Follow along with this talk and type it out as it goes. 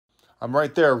I'm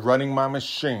right there running my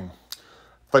machine.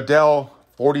 Fidel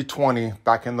 4020,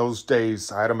 back in those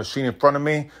days, I had a machine in front of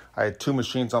me. I had two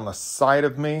machines on the side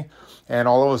of me. And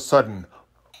all of a sudden,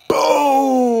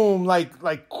 boom,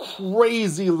 like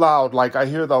crazy loud. Like I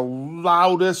hear the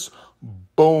loudest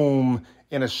boom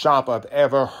in a shop I've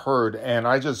ever heard. And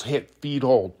I just hit feed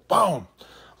hold, boom.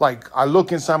 Like I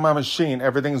look inside my machine,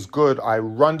 everything's good. I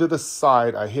run to the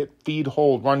side, I hit feed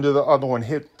hold, run to the other one,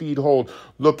 hit feed hold.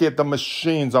 Look at the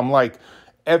machines. I'm like,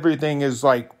 everything is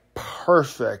like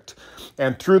perfect.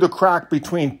 And through the crack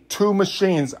between two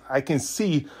machines, I can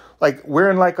see like we're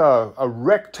in like a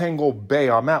rectangle bay.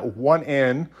 I'm at one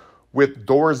end with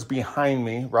doors behind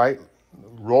me, right?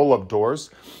 Roll-up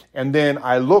doors. And then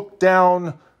I look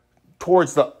down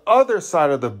towards the other side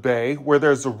of the bay where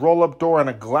there's a roll-up door and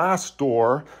a glass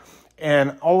door.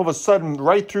 And all of a sudden,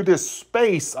 right through this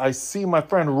space, I see my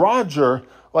friend Roger,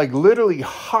 like literally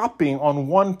hopping on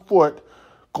one foot,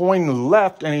 going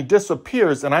left, and he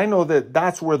disappears. And I know that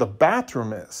that's where the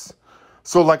bathroom is.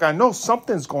 So like, I know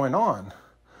something's going on.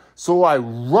 So I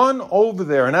run over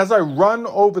there. And as I run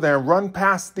over there and run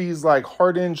past these like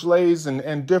hard-hinge lathes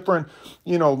and different,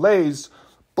 lathes,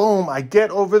 boom, I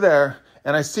get over there.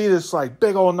 And I see this like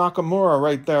big old Nakamura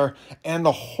right there. And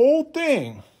the whole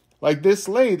thing, like this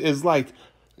lathe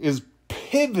is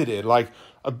pivoted like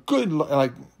a good,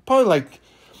 like probably like,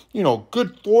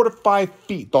 good 4 to 5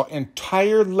 feet. The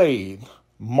entire lathe,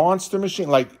 monster machine,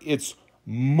 like it's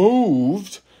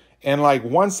moved. And like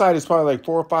one side is probably like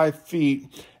 4 or 5 feet.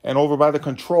 And over by the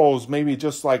controls, maybe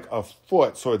just like a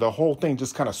foot. So the whole thing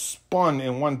just kind of spun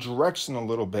in one direction a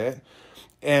little bit.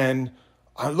 And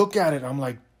I look at it, I'm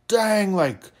like, dang,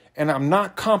 and I'm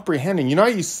not comprehending. You know how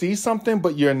you see something,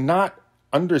 but you're not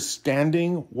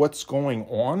understanding what's going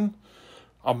on?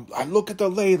 I look at the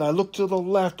lathe, I look to the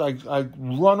left, I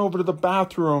run over to the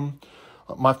bathroom.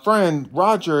 My friend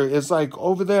Roger is like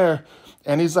over there,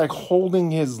 and he's like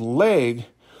holding his leg.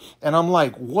 And I'm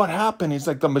like, what happened? He's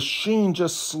like, the machine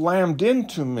just slammed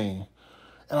into me.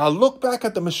 And I look back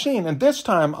at the machine, and this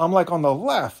time I'm like on the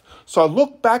left. So I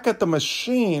look back at the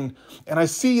machine, and I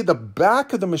see the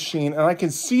back of the machine, and I can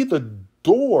see the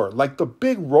door, like the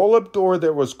big roll-up door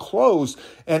that was closed,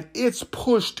 and it's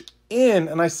pushed in,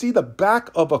 and I see the back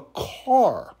of a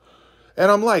car.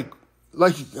 And I'm like,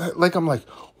 what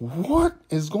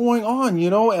is going on,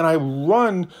 And I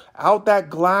run out that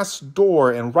glass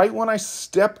door, and right when I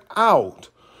step out,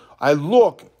 I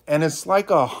look, and it's like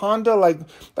a Honda, like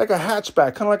a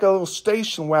hatchback, kind of like a little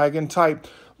station wagon type.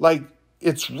 Like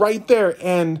it's right there,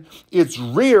 and its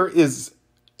rear is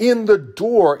in the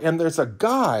door, and there's a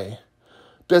guy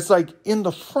that's like in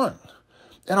the front.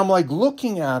 And I'm like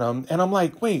looking at him, and I'm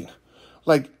like, wait,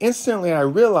 like instantly I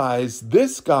realized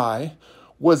this guy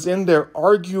was in there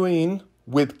arguing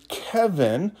with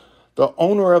Kevin, the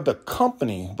owner of the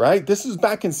company, right? This is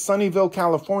back in Sunnyvale,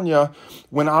 California,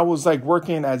 when I was like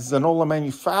working at Zenola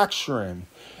Manufacturing.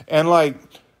 And like,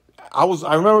 I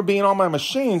remember being on my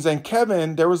machines, and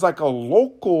Kevin, there was like a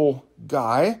local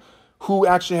guy who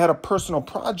actually had a personal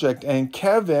project, and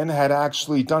Kevin had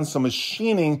actually done some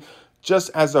machining just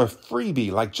as a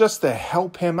freebie, like just to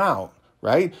help him out,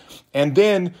 right? And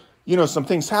then, some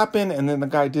things happened, and then the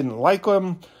guy didn't like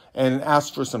him and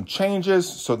asked for some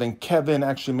changes. So then Kevin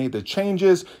actually made the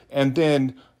changes. And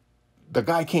then the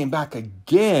guy came back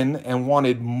again and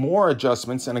wanted more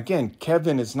adjustments. And again,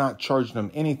 Kevin is not charging him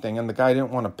anything. And the guy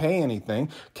didn't want to pay anything.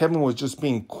 Kevin was just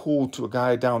being cool to a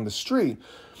guy down the street.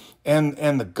 And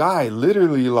the guy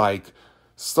literally like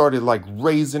started like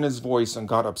raising his voice and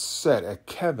got upset at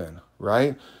Kevin,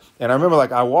 right? And I remember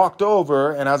like I walked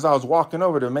over, and as I was walking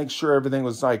over to make sure everything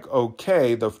was like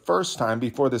okay the first time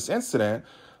before this incident,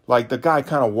 like the guy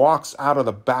kind of walks out of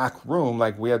the back room.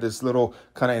 Like we had this little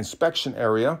kind of inspection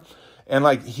area, and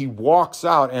like he walks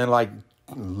out and like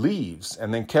leaves.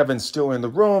 And then Kevin's still in the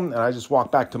room, and I just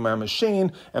walk back to my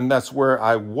machine, and that's where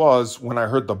I was when I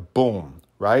heard the boom,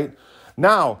 right?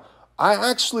 Now,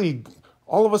 I actually,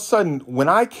 all of a sudden, when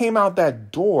I came out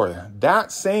that door,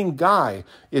 that same guy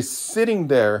is sitting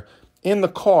there in the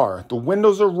car. The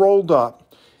windows are rolled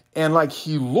up, and like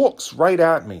he looks right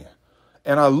at me.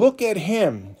 And I look at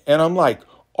him, and I'm like,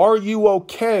 are you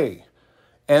okay?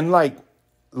 And like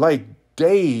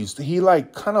dazed, he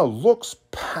like kind of looks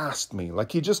past me.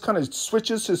 Like he just kind of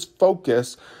switches his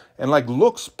focus and like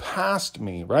looks past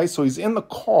me, right? So he's in the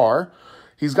car.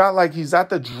 He's at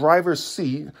the driver's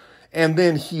seat, and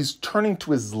then he's turning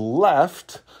to his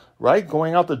left, right?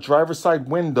 Going out the driver's side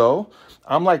window.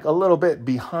 I'm like a little bit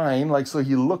behind, like, so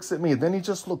he looks at me. Then he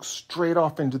just looks straight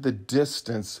off into the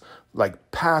distance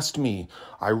like past me.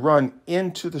 I run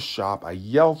into the shop. I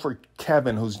yell for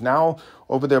Kevin, who's now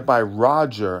over there by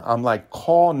Roger. I'm like,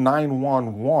 call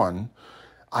 911.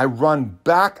 I run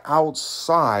back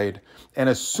outside. And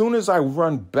as soon as I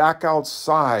run back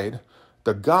outside,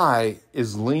 the guy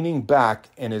is leaning back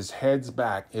and his head's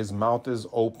back. His mouth is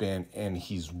open and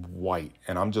he's white.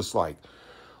 And I'm just like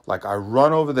I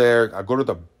run over there. I go to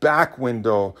the back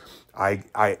window.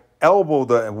 I elbow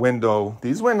the window.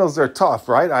 These windows are tough,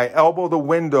 right? I elbow the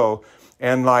window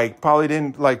and like probably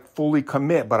didn't like fully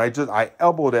commit, but I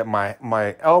elbowed it.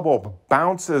 My elbow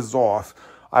bounces off.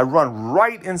 I run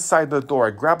right inside the door.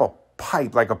 I grab a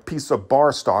pipe, like a piece of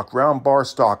bar stock, round bar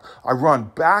stock. I run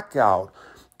back out.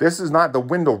 This is not the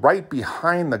window right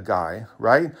behind the guy,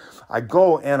 right? I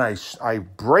go and I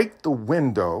break the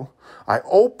window. I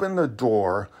open the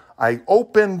door. I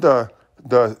open the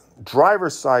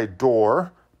driver's side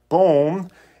door. Boom.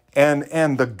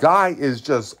 And the guy is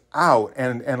just out.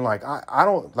 And like, I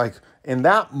don't like in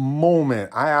that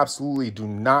moment, I absolutely do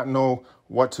not know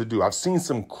what to do. I've seen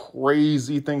some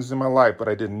crazy things in my life, but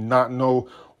I did not know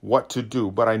what to do.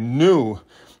 But I knew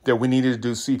that we needed to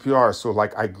do CPR. So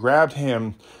like I grabbed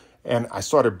him and I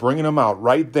started bringing him out.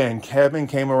 Right then, Kevin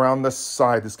came around the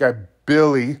side. This guy,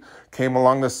 Billy, came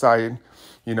along the side.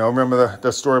 You know, remember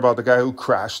the story about the guy who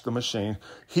crashed the machine?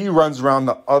 He runs around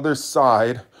the other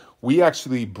side. We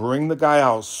actually bring the guy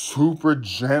out super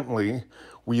gently.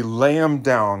 We lay him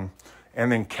down.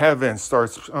 And then Kevin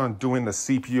starts doing the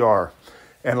CPR.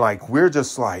 And like, we're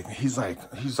just like, he's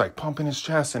like pumping his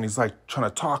chest and he's like trying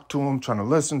to talk to him, trying to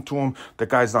listen to him. The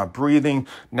guy's not breathing.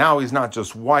 Now he's not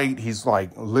just white. He's like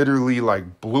literally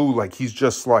like blue. Like he's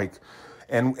just like,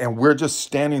 and we're just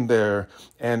standing there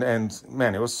and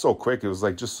man, it was so quick. It was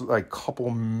like just like a couple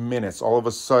minutes. All of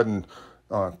a sudden,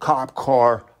 cop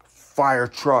car, fire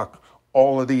truck,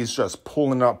 all of these just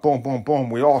pulling up, boom, boom,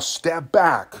 boom. We all step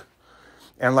back.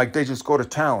 And like they just go to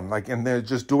town, like, and they're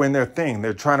just doing their thing.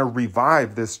 They're trying to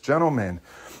revive this gentleman,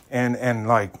 and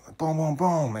like boom, boom,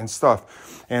 boom, and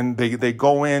stuff. And they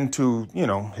go into, you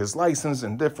know, his license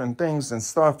and different things and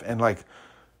stuff. And like,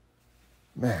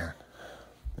 man,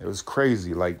 it was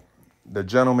crazy. Like the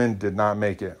gentleman did not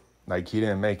make it. Like he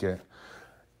didn't make it.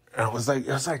 And it's like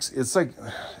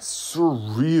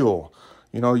surreal.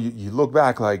 You know, you look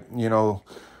back, like, you know.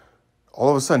 All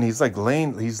of a sudden, he's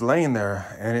laying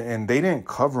there, and they didn't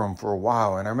cover him for a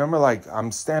while. And I remember, like,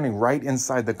 I'm standing right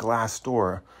inside the glass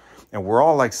door, and we're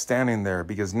all, like, standing there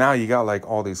because now you got, like,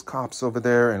 all these cops over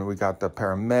there, and we got the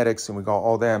paramedics, and we got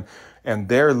all them, and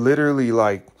they're literally,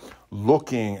 like,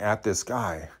 looking at this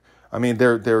guy. I mean,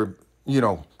 they're you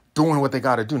know, doing what they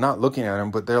got to do, not looking at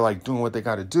him, but they're, like, doing what they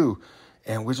got to do.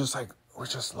 And we're just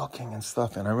looking and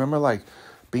stuff. And I remember, like,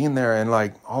 being there and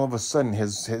like all of a sudden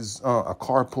a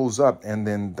car pulls up and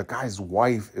then the guy's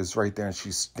wife is right there and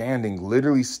she's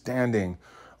literally standing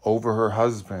over her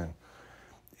husband.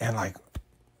 And like,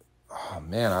 oh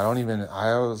man, I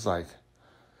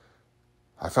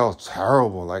felt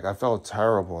terrible. Like,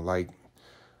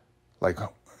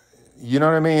 you know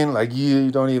what I mean? Like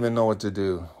you don't even know what to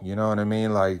do. You know what I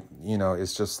mean? Like, you know,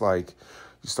 it's just like,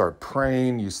 you start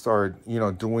praying, you start, you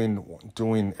know,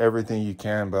 doing everything you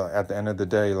can. But at the end of the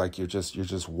day, like you're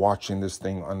just watching this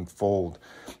thing unfold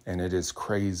and it is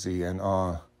crazy. And,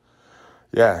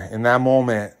 yeah, in that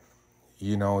moment,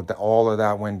 you know, all of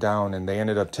that went down and they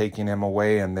ended up taking him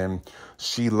away. And then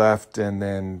she left and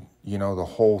then, you know, the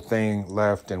whole thing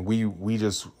left. And we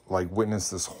just like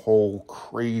witnessed this whole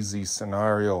crazy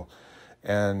scenario.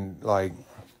 And like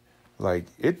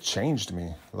it changed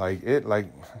me.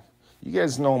 You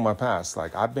guys know my past.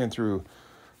 Like I've been through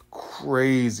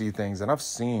crazy things and I've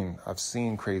seen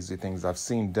crazy things. I've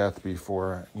seen death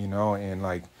before, you know, and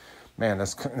like, man,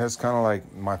 that's kind of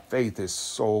like my faith is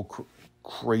so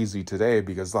crazy today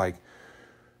because like,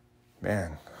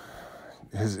 man,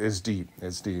 it's deep.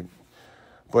 It's deep.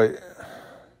 But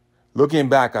looking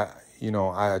back, I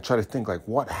try to think like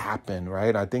what happened,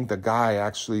 right? I think the guy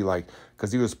actually like,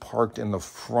 because he was parked in the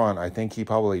front, I think he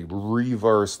probably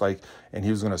reversed like, and he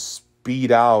was going to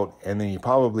speed out and then he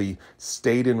probably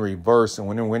stayed in reverse. And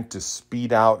when it went to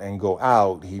speed out and go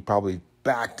out, he probably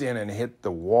backed in and hit the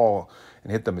wall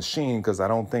and hit the machine because I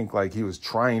don't think like he was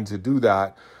trying to do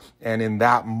that. And in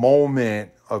that moment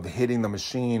of hitting the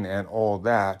machine and all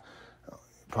that,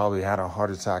 probably had a heart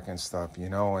attack and stuff, you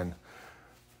know, and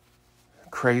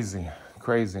crazy.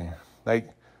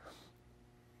 Like,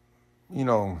 you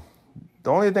know, the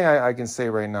only thing I can say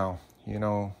right now, you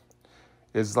know,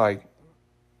 is like,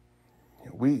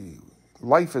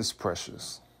 life is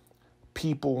precious.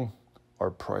 People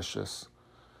are precious.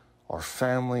 Our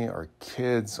family, our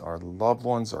kids, our loved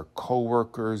ones, our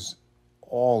coworkers,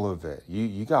 all of it.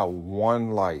 You got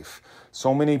one life.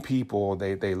 So many people,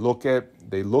 they look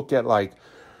at like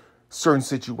certain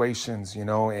situations,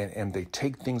 and they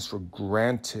take things for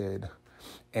granted.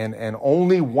 And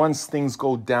only once things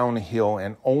go downhill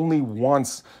and only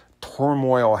once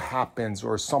turmoil happens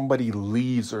or somebody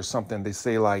leaves or something, they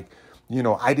say like,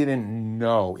 I didn't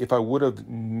know. If I would have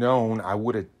known, I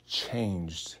would have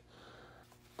changed.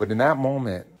 But in that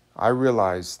moment, I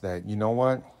realized that, you know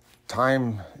what?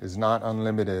 Time is not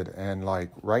unlimited. And like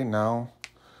right now,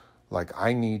 like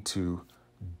I need to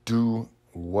do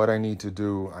what I need to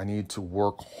do. I need to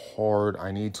work hard.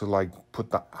 I need to like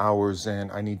put the hours in.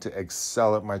 I need to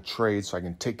excel at my trade so I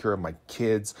can take care of my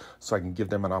kids, so I can give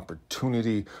them an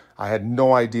opportunity. I had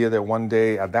no idea that one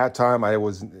day at that time, it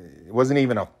wasn't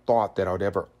even a thought that I would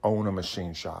ever own a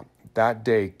machine shop. That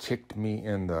day kicked me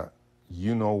in the,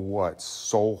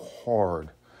 so hard.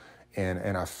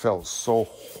 And I felt so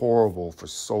horrible for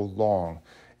so long.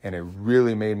 And it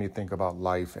really made me think about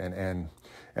life. And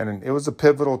it was a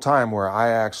pivotal time where I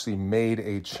actually made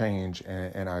a change,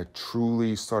 and I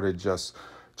truly started just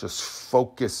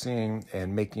focusing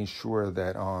and making sure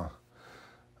that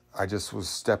I just was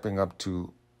stepping up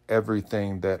to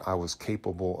everything that I was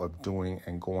capable of doing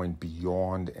and going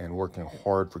beyond and working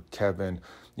hard for Kevin,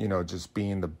 just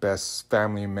being the best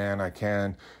family man I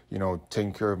can,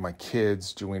 taking care of my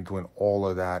kids, doing all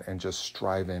of that and just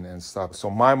striving and stuff. So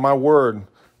my word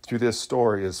through this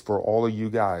story is for all of you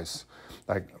guys,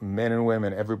 like men and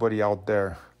women, everybody out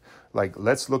there, like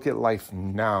let's look at life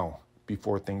now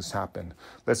before things happen.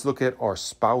 Let's look at our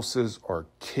spouses, our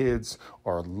kids,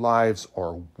 our lives,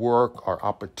 our work, our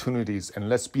opportunities, and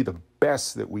let's be the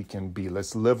best that we can be.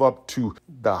 Let's live up to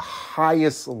the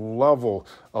highest level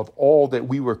of all that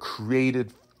we were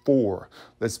created for.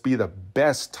 Let's be the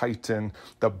best Titan,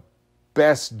 the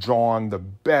best John, the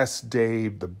best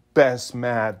Dave, the best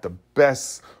Matt, the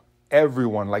best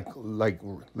everyone. Like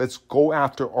let's go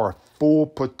after our full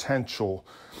potential,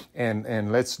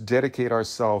 and let's dedicate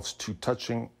ourselves to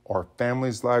touching our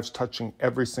families' lives, touching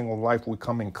every single life we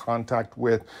come in contact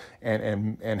with,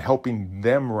 and helping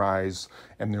them rise,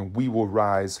 and then we will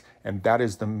rise. And that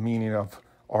is the meaning of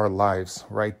our lives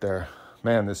right there.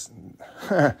 Man, this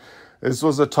this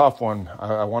was a tough one.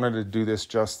 I wanted to do this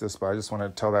justice, but I just wanted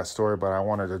to tell that story. But I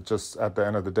wanted to just, at the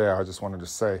end of the day, I just wanted to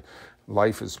say,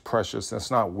 life is precious.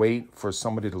 Let's not wait for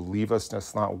somebody to leave us.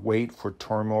 Let's not wait for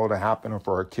turmoil to happen or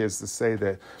for our kids to say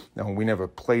that we never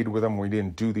played with them. We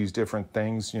didn't do these different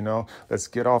things. Let's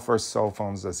get off our cell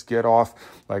phones. Let's get off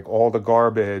like all the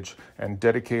garbage and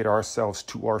dedicate ourselves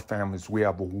to our families. We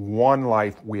have one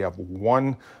life. We have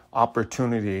one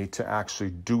opportunity to actually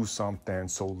do something.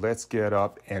 So let's get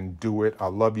up and do it. I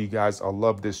love you guys. I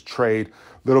love this trade.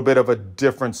 A little bit of a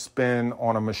different spin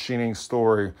on a machining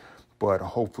story, but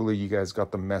hopefully you guys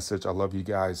got the message. I love you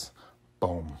guys.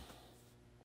 Boom.